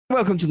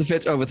Welcome to the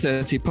Fit Over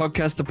 30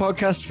 podcast, the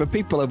podcast for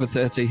people over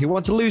 30 who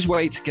want to lose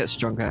weight, get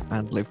stronger,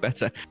 and live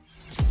better.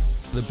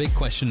 The big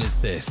question is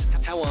this: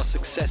 how are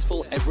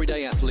successful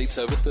everyday athletes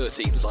over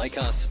 30 like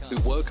us,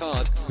 who work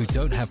hard, who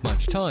don't have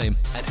much time,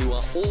 and who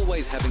are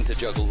always having to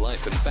juggle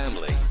life and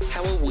family,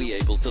 how are we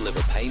able to live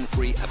a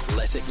pain-free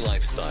athletic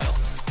lifestyle?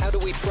 How do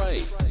we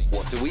train?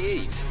 What do we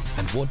eat?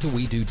 And what do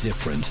we do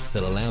different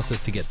that allows us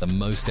to get the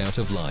most out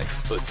of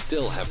life, but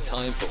still have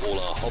time for all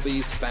our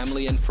hobbies,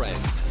 family, and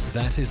friends?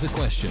 That is the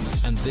question,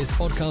 and this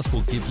podcast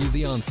will give you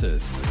the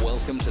answers.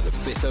 Welcome to the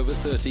Fit Over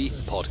 30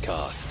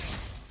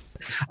 podcast.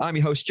 I'm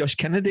your host, Josh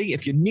Kennedy.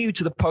 If you're new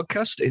to the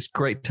podcast, it's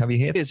great to have you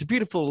here. It's a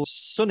beautiful,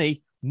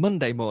 sunny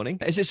Monday morning.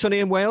 Is it sunny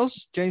in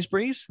Wales, James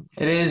Breeze?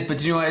 It is, but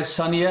do you know where it's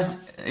sunnier?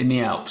 In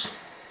the Alps.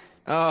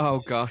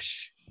 Oh,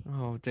 gosh.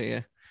 Oh,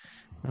 dear.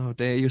 Oh,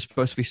 dear. You were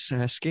supposed to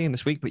be skiing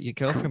this week, but your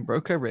girlfriend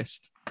broke her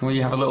wrist. Can we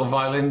have a little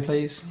violin,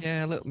 please?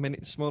 Yeah, a little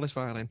smallest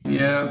violin.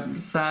 Yeah,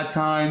 sad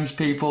times,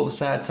 people,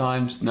 sad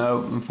times. No,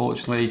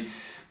 unfortunately,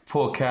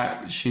 poor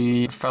Kat,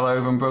 she fell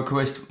over and broke her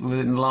wrist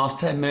within the last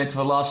 10 minutes of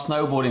her last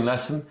snowboarding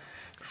lesson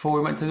before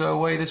we went to go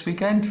away this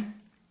weekend.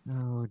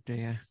 Oh,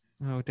 dear.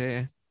 Oh,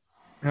 dear.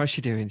 How's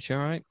she doing? She all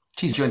right?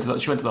 She went to the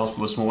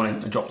hospital this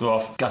morning and dropped her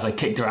off. Guys, I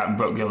kicked her out and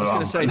broke the other arm. I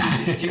was going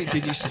to say,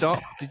 did you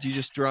stop? Did you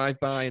just drive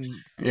by and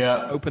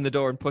open the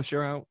door and push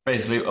her out?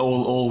 Basically,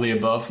 all the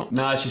above.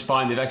 No, she's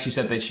fine. They've actually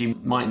said that she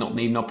might not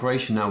need an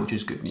operation now, which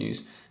is good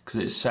news, because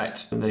it's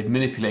set and they've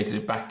manipulated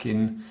it back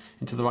into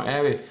the right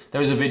area. There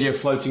was a video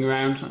floating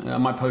around. I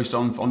might post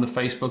on the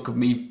Facebook of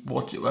me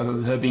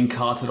her being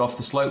carted off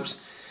the slopes.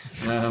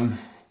 I'm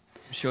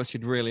sure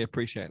she'd really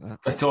appreciate that.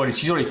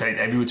 She's already said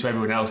it to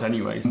everyone else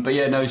anyway. But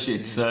yeah, no,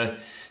 she's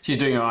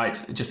doing all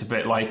right. Just a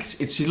bit like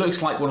she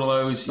looks like one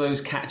of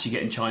those cats you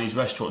get in Chinese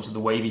restaurants with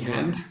the wavy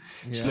hand.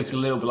 Yeah. She looks a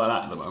little bit like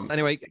that at the moment.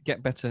 Anyway,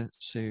 get better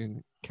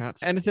soon, Kat.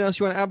 Anything else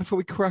you want to add before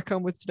we crack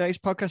on with today's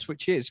podcast,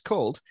 which is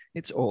called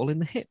 "It's All in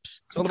the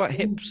Hips"? It's all about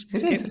hips,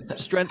 hip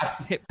strength,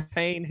 hip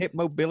pain, hip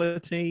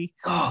mobility.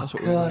 That's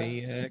what we're going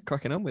to be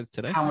cracking on with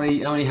today. How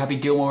many Happy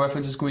Gilmore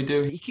references can we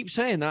do? You keep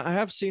saying that. I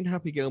have seen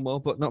Happy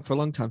Gilmore, but not for a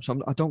long time, so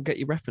I don't get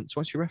your reference.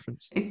 What's your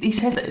reference? He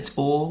says that it's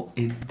all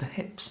in the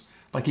hips.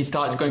 Like he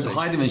starts going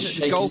behind him and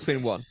shaking. The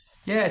golfing one.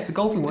 Yeah, it's the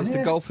golfing one. It's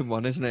the golfing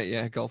one, isn't it?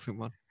 Yeah, golfing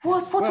one.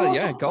 Golf. What's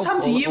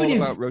happened to you all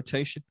about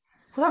rotation.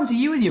 What happened to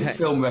you with your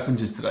film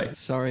references today?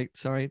 Sorry,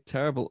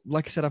 terrible.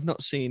 Like I said, I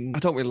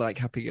don't really like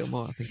Happy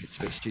Gilmore. I think it's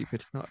a bit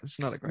stupid. It's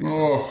not a great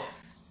film,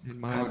 in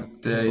my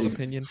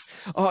opinion.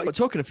 Oh,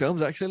 talking of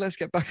films, actually, let's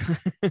get back.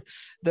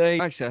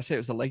 I say it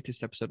was the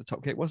latest episode of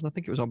Top Gear. It wasn't. I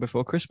think it was on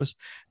before Christmas.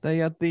 They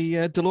had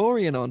the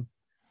DeLorean on.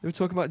 They were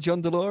talking about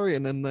John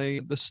DeLorean and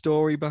the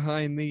story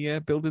behind the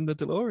building the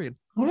DeLorean.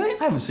 Oh, really?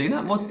 I haven't seen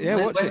that.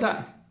 Where's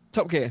that?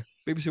 Top Gear,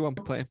 BBC One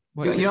player.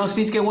 You know what else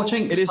you need to get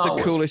watching? It is the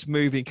coolest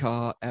movie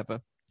car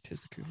ever. It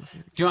is the coolest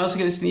movie. Do you know what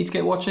else you need to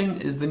get watching?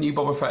 Is the new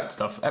Boba Fett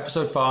stuff.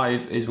 Episode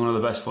 5 is one of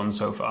the best ones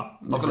so far.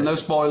 No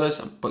spoilers,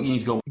 but you need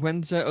to go.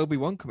 When's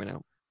Obi-Wan coming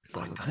out?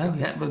 I don't know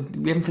yet, but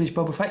we haven't finished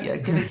Boba Fett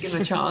yet. Give it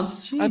a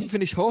chance. I haven't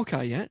finished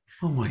Hawkeye yet.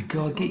 Oh my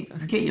God,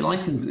 get your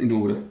life in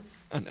order.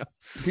 I know.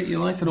 Get your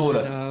life in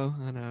order.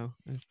 I know.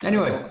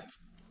 Anyway.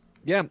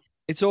 Yeah,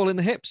 it's all in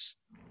the hips.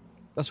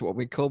 That's what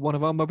we call one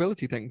of our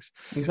mobility things.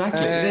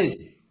 Exactly, it is.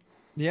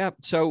 Yeah,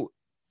 so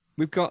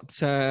we've got,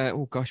 where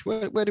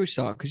do we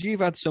start? Because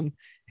you've had some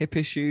hip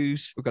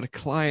issues. We've got a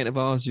client of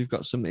ours who've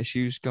got some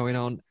issues going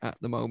on at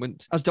the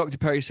moment. As Dr.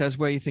 Perry says,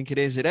 where you think it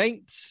is, it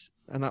ain't.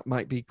 And that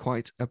might be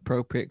quite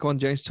appropriate. Go on,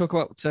 James, talk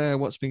about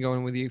what's been going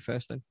on with you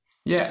first then.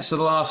 Yeah, so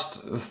the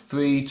last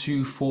 3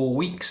 to 4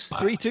 weeks.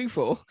 3 to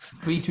 4?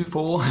 3 to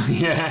 4,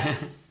 yeah.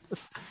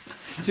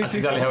 That's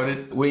exactly how it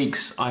is.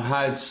 Weeks, I've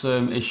had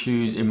some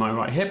issues in my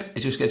right hip. It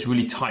just gets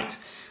really tight.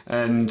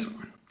 And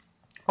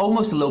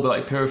almost a little bit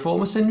like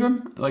piriformis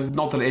syndrome. Like,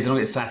 not that it is, I don't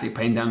get static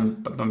pain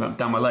down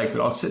my leg,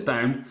 but I'll sit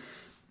down,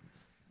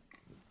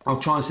 I'll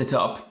try and sit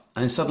up,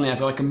 and then suddenly I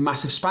feel like a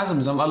massive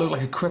spasms. I look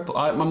like a cripple.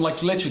 I'm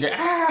like literally going,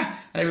 ah!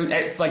 And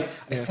it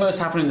first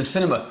happened in the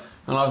cinema.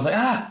 And I was like,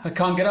 I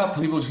can't get up.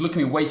 And people just look at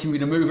me, waiting for me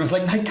to move. And I was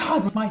like, my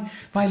God,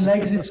 my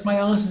legs in, my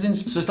arse is in.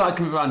 So I started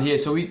coming around here.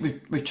 So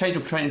we've changed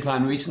our training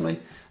plan recently.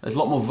 There's a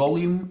lot more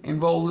volume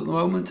involved at the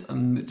moment.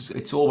 And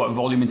it's all about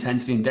volume,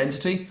 intensity, and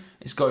density.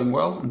 It's going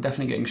well. I'm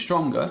definitely getting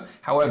stronger.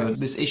 However,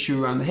 this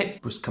issue around the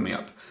hip was coming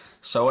up.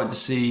 So I went to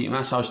see a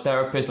massage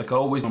therapist, like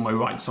always, on my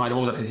right side. I've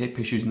always had hip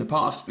issues in the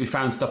past. We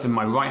found stuff in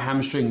my right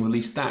hamstring,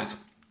 released that.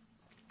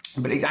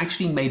 But it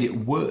actually made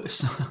it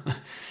worse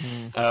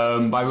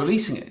by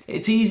releasing it.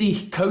 It's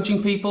easy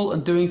coaching people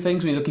and doing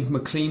things when you're looking from a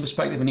clean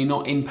perspective and you're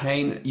not in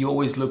pain. You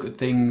always look at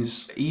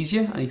things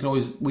easier, and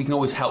we can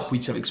always help. We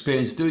just have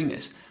experience doing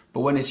this.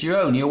 But when it's your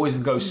own, you always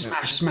go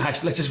smash.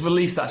 Let's just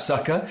release that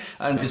sucker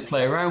and just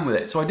play around with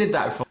it. So I did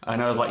that, and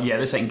I was like, yeah,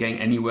 this ain't getting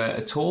anywhere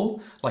at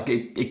all. Like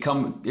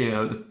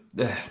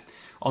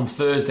on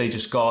Thursday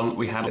just gone,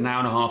 we had an hour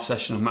and a half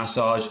session of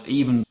massage,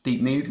 even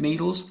deep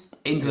needles.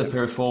 into the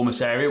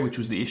piriformis area, which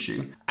was the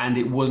issue, and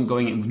it wasn't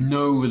going in,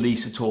 no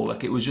release at all.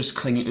 Like, it was just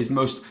clinging. It was the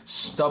most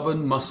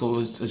stubborn muscle,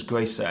 as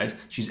Grace said,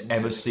 she's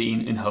ever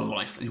seen in her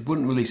life. It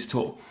wouldn't release at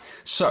all.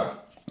 So,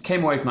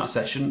 came away from that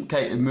session.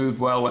 Okay, it moved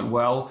well, went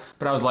well,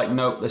 but I was like,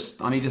 nope,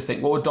 I need to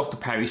think, what would Dr.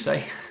 Perry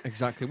say?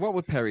 Exactly. What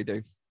would Perry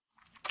do?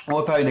 What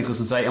would Perry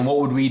Nicholson say, and what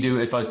would we do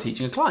if I was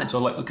teaching a client? So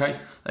I'm like, okay,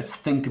 let's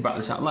think about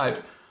this out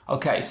loud.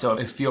 Okay, so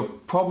if your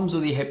problems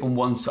with your hip on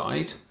one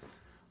side,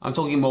 I'm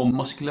talking more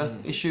muscular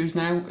issues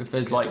now. If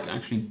there's like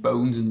actually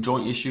bones and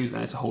joint issues,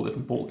 then it's a whole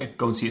different ballgame.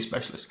 Go and see a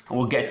specialist, and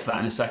we'll get to that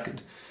in a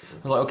second. I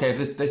was like, okay,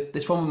 if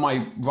this one with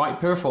my right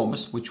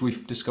piriformis, which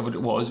we've discovered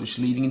it was, which is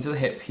leading into the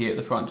hip here at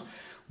the front,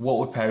 what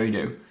would Perry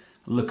do?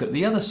 Look at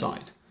the other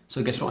side.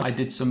 So guess what? I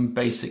did some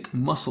basic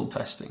muscle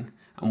testing,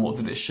 and what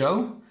did it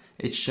show?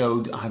 It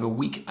showed I have a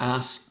weak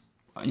ass.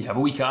 You have a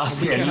weak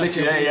ass,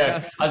 literally,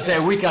 I'd say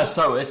a weak ass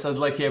psoas. I'd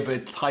like, but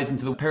it ties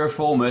into the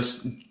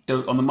piriformis.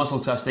 On the muscle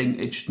testing,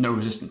 it's just no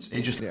resistance.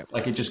 It just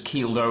it just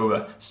keeled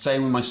over.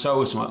 Same with my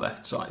psoas on my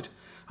left side.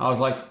 I was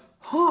like,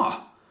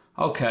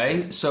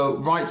 okay. So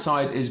right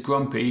side is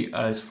grumpy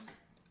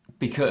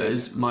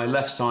because my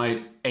left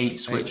side ain't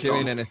switched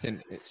doing on.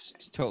 Anything.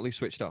 It's totally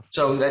switched off.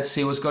 So let's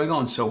see what's going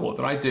on. So what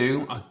did I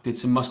do? I did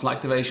some muscle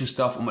activation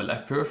stuff on my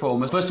left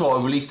piriformis. First of all,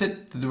 I released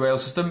it to the rail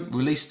system.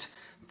 Released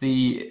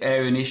the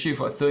area in issue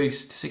for 30 to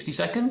 60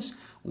 seconds,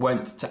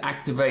 went to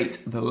activate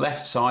the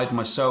left side,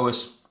 my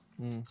psoas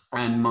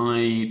and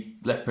my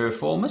left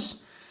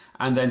piriformis,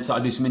 and then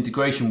started to do some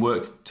integration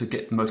work to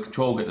get the motor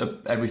control, get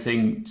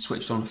everything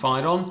switched on and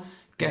fired on.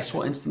 Guess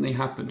what instantly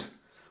happened?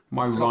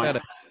 My right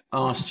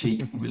arse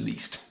cheek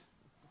released.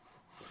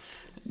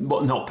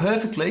 Well, not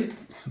perfectly,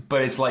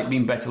 but it's like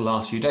been better the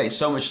last few days.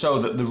 So much so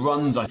that the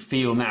runs I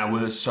feel now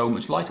were so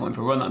much lighter. I went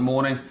for a run that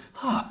morning,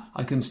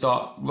 I can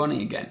start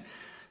running again.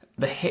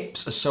 The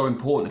hips are so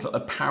important. It's like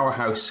the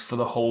powerhouse for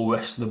the whole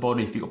rest of the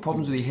body. If you've got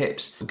problems with your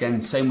hips, again,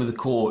 same with the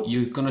core,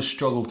 you're going to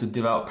struggle to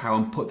develop power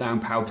and put down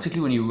power,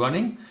 particularly when you're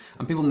running.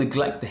 And people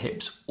neglect the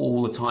hips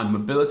all the time.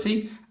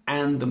 Mobility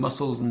and the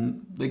muscles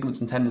and ligaments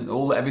and tendons,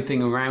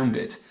 everything around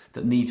it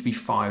that need to be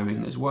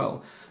firing as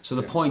well. So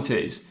the point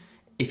is,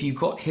 if you've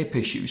got hip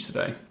issues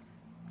today,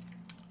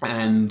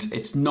 and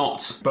it's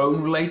not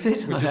bone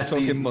related, we're just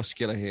talking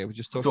muscular here. We're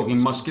just talking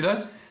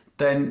muscular.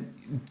 Then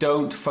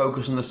don't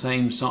focus on the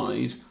same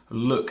side.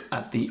 Look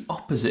at the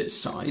opposite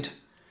side,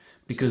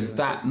 because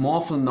that more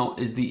often than not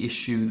is the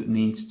issue that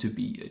needs to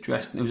be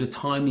addressed. And it was a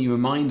timely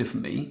reminder for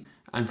me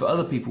and for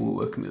other people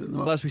we're working with.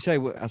 Well, as we say,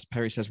 as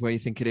Perry says, where you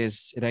think it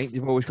is, it ain't.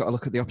 You've always got to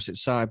look at the opposite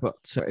side. But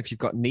if you've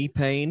got knee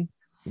pain,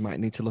 you might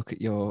need to look at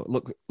your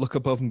look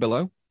above and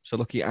below. So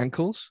look at your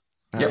ankles.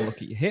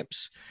 Look at your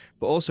hips,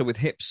 but also with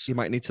hips, you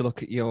might need to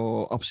look at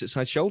your opposite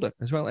side shoulder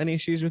as well. Any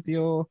issues with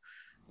your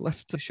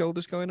left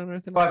shoulders going on or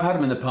anything? Well, I've had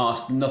them in the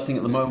past, nothing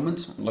at the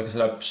moment. Like I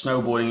said, I've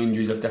snowboarding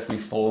injuries. I've definitely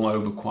fallen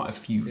over quite a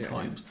few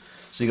times.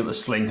 So you got the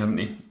sling, haven't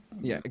you?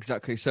 Yeah,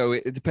 exactly. So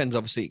it depends,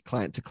 obviously,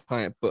 client to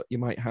client, but you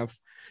might have,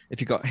 if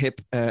you've got hip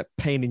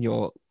pain in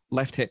your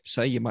left hip,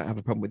 say, you might have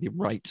a problem with your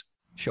right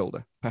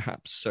shoulder,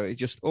 perhaps. So you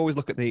just always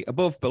look at the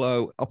above,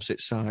 below, opposite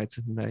sides,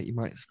 and you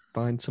might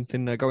find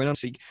something going on.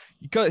 So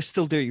you've got to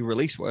still do your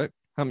release work,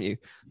 haven't you?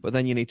 But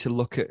then you need to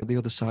look at the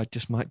other side,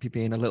 just might be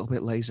being a little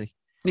bit lazy.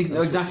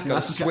 Exactly.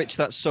 That's switch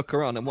that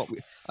sucker on. And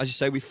as you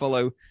say, we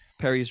follow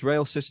Perry's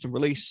rail system: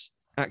 release,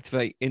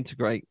 activate,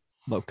 integrate,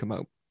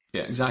 locomote.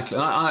 Yeah, exactly.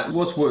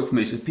 What's worked for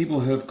me is people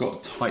who have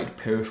got tight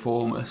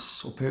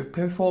piriformis or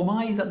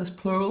piriformi, is that this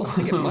plural? I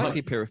think it might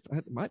be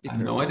piriformi. I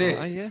have no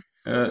idea.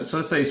 So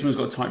let's say someone's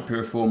got tight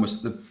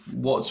piriformis.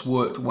 What's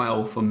worked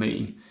well for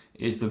me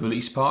is the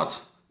release part,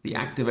 the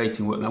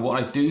activating work. Now,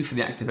 what I do for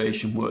the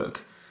activation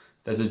work,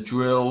 there's a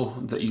drill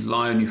that you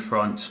lie on your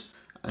front,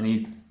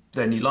 and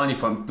then you lie on your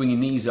front, bring your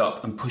knees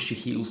up and push your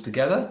heels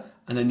together,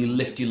 and then you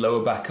lift your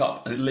lower back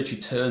up, and it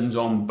literally turns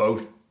on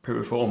both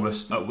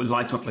piriformis. It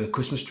lights up like a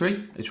Christmas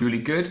tree. It's really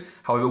good.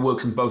 However, it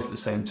works on both at the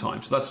same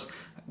time. So that's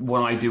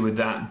what I do with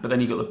that. But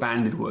then you've got the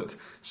banded work.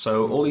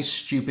 So all these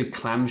stupid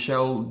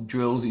clamshell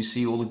drills you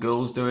see all the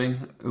girls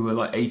doing who are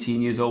like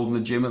 18 years old in the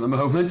gym at the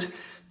moment,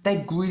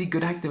 they're really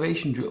good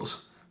activation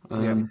drills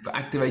for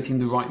activating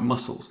the right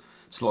muscles.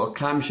 It's a lot of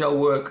clamshell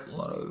work, a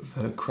lot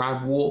of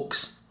crab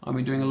walks. I've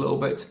been doing a little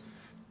bit.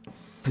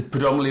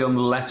 Predominantly on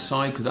the left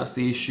side, because that's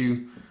the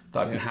issue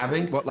that I've been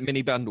having. What, like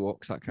mini band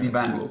walks? That kind mini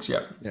band walks,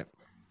 yeah.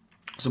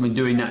 So I've been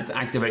doing that to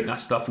activate that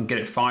stuff and get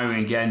it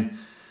firing again.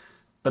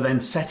 But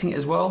then setting it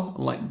as well,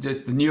 like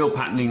just the neural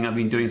patterning I've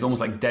been doing is almost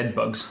like dead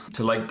bugs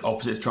to like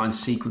opposite, try and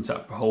sequence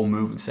up the whole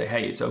move and say,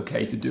 hey, it's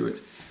okay to do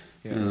it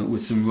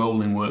with some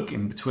rolling work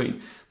in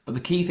between. But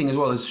the key thing as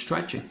well is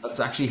stretching.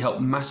 That's actually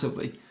helped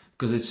massively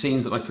because it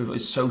seems that my pivot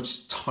is so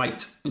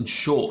tight and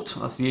short.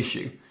 That's the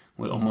issue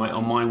on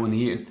my one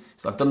here.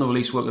 So I've done the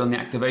release work, done the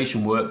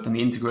activation work, done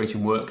the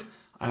integration work.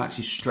 I've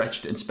actually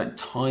stretched it and spent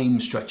time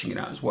stretching it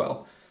out as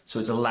well. So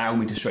it's allowed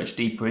me to stretch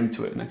deeper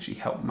into it and actually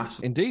help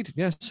massively. Indeed,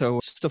 yeah. So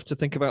stuff to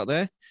think about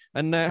there.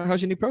 And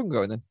how's your new program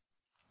going then?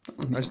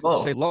 I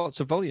say lots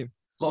of volume.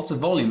 Lots of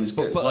volume is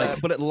good. But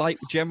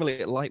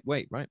generally at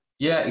lightweight, right?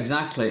 Yeah,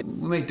 exactly.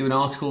 We may do an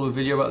article or a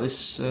video about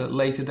this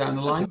later down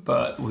the line.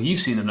 But you've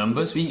seen the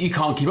numbers. You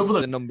can't keep up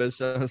with the numbers.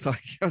 I was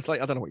like, I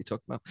don't know what you're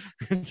talking about.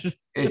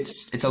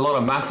 It's a lot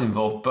of math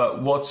involved.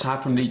 But what's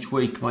happened each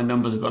week? My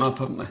numbers have gone up,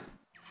 haven't they?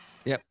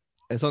 Yep.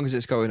 As long as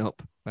it's going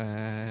up,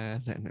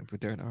 then we're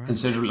doing all right.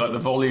 Considerably, like the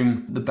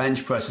volume, the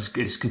bench press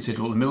is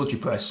considerable. The military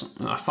press.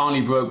 I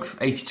finally broke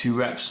 82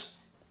 reps.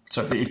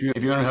 So if you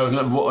want to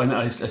know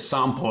a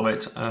sample of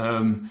it,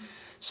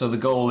 so the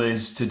goal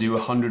is to do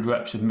 100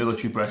 reps of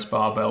military press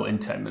barbell in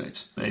 10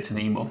 minutes. It's an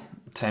EMOM,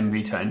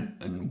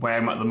 10v10. And where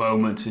I'm at the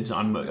moment is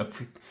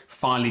I've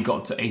finally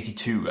got to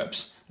 82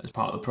 reps as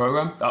part of the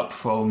program, up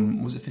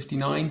from, was it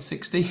 59,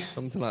 60?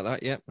 Something like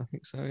that, yeah, I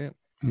think so, yeah.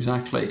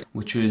 Exactly,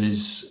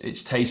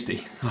 it's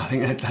tasty. I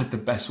think that's the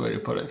best way to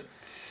put it.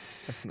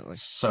 Definitely.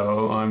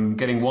 So I'm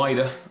getting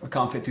wider. I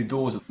can't fit through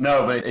doors.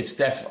 No, but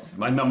it's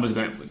my numbers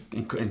going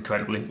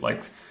incredibly.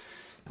 Like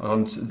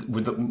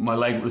with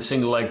the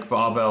single leg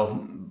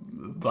barbell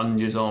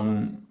lunges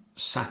on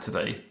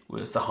Saturday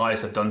was the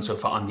highest I've done so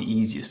far and the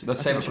easiest.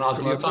 Let's save it for an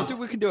article.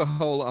 We can do a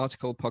whole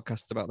article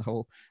podcast about the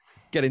whole.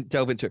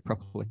 Delve into it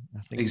properly. I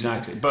think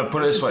exactly. But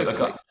put it this way,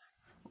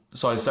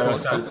 I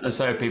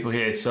say people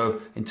here.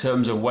 So in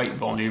terms of weight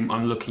volume,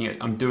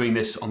 I'm doing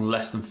this on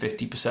less than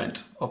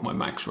 50% of my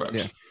max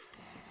reps.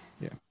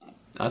 Yeah.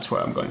 That's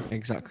where I'm going.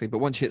 Exactly. But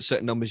once you hit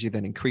certain numbers, you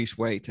then increase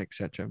weight,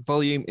 etc.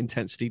 Volume,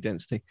 intensity,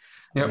 density.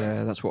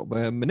 Yep. That's what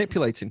we're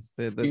manipulating,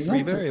 the exactly.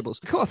 3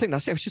 variables. Cool. I think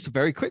that's it. It was just a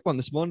very quick one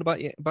this morning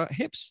about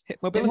hips, hip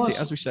mobility.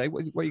 As we say,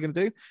 what are you going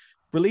to do?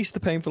 Release the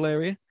painful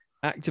area,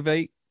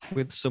 activate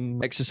with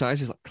some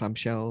exercises like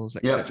clamshells,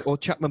 etc. Or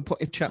Chapman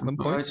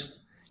point.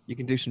 You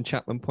can do some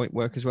Chapman point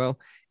work as well.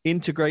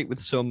 Integrate with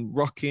some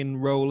rocking,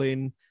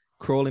 rolling,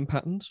 crawling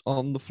patterns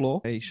on the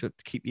floor. You should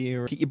keep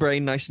your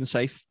brain nice and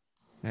safe.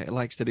 It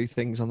likes to do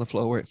things on the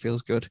floor where it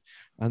feels good.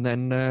 And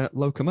then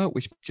locomote,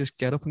 which just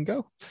get up and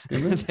go.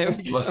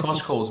 Like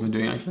Cross Call's been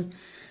doing, actually.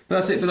 But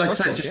that's it. But like I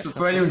said, just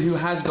for anyone who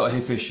has got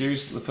hip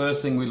issues, the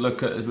first thing we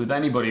look at with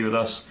anybody with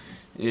us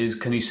is,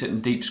 can you sit in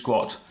deep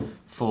squat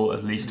for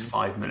at least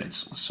 5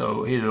 minutes?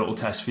 So here's a little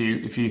test for you.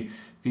 If you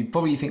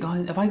probably think,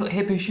 have I got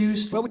hip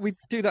issues? Well, we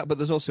do that, but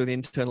there's also the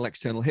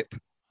internal-external hip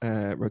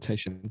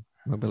rotation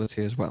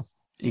mobility as well.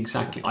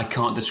 Exactly. I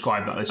can't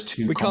describe that. There's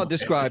too. We can't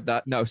describe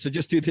that. No. So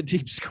just do the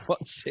deep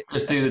squat sit.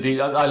 Just do the deep.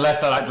 I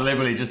left that out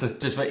deliberately just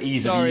for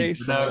ease of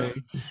use.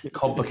 Sorry.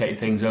 Complicate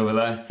things over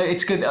there.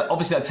 It's good.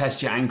 Obviously, that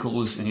tests your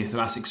ankles and your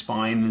thoracic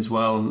spine as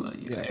well.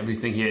 Yeah.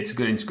 Everything here. It's a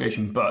good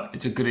integration, but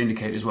it's a good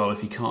indicator as well.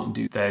 If you can't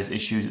do, there's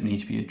issues that need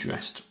to be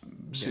addressed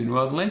sooner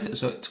rather than later.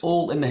 So it's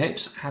all in the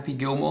hips. Happy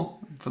Gilmore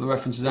for the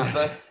references out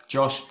there.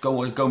 Josh,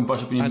 go and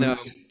brush up on your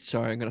movies.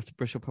 Sorry, I'm going to have to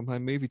brush up on my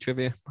movie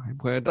trivia. My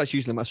word, that's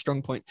usually my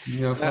strong point.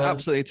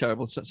 Absolutely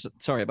terrible.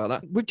 Sorry about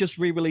that. We've just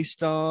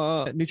re-released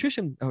our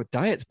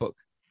diet book,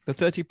 the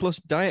 30-plus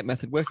diet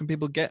method. Where can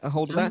people get a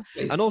hold of that?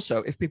 And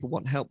also, if people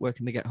want help, where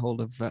can they get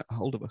hold of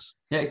us?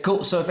 Yeah,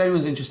 cool. So if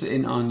anyone's interested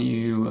in our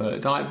new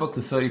diet book,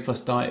 the 30-plus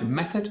diet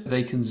method,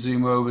 they can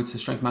zoom over to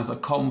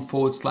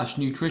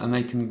strengthmatters.com/nutrition and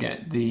they can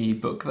get the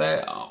book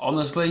there.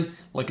 Honestly,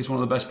 it's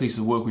one of the best pieces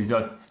of work we've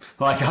done.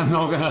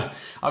 I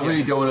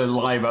really don't want to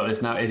lie about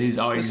this now. It is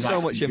our exact. There's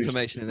so much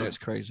information in there, it's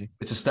crazy.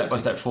 It's a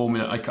step-by-step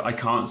formula. I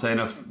can't say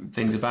enough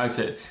things about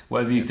it.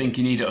 Whether you think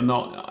you need it or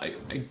not,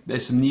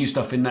 there's some new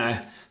stuff in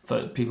there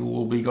that people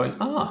will be going,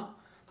 that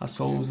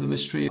solves the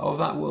mystery of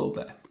that world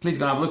there. Please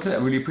go and have a look at it. I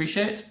really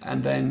appreciate it.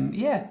 And then,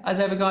 as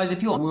ever, guys,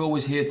 if you want, we're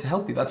always here to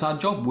help you. That's our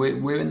job.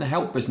 We're in the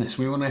help business.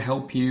 We want to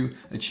help you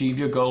achieve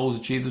your goals,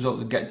 achieve the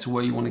results, and get to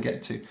where you want to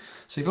get to.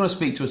 So if you want to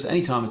speak to us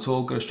anytime at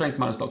all, go to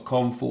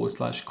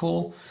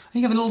strengthmatters.com/call and you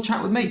can have a little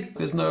chat with me.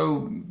 There's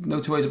no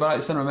two ways about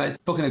it. Send me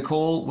booking a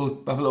call.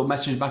 We'll have a little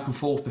message back and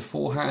forth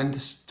beforehand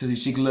so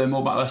you can learn more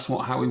about us and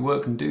how we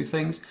work and do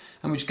things.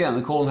 And we just get on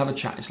the call and have a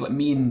chat. It's like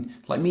me and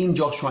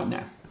Josh right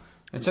now.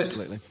 That's it.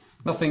 Absolutely.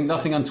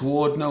 Nothing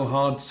untoward, no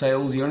hard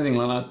sales or anything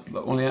like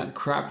that, only that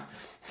crap.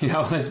 We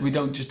don't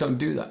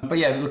do that. But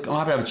look, I'm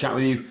happy to have a chat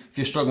with you. If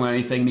you're struggling with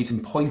anything, need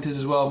some pointers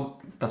as well,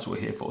 that's what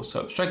we're here for.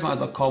 So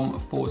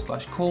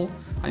strengthmatters.com/call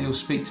and you'll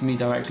speak to me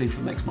directly for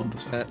the next month or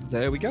so.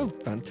 There we go.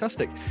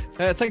 Fantastic.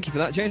 Thank you for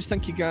that, James.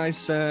 Thank you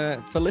guys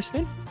for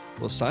listening.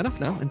 We'll sign off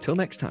now. Until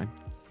next time.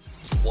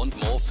 Want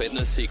more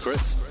fitness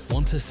secrets?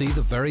 Want to see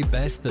the very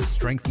best that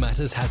Strength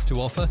Matters has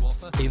to offer?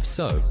 If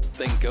so,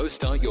 then go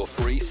start your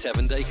free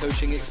 7-day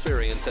coaching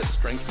experience at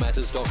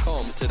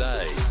strengthmatters.com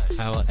today.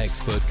 Our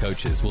expert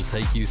coaches will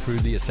take you through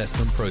the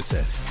assessment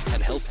process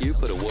and help you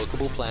put a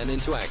workable plan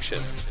into action.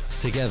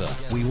 Together,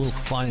 we will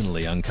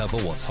finally uncover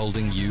what's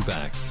holding you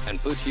back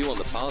and put you on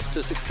the path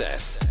to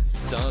success.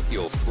 Start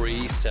your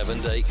free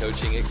 7-day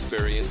coaching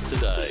experience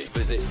today.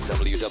 Visit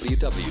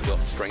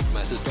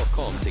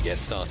www.strengthmatters.com to get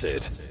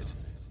started.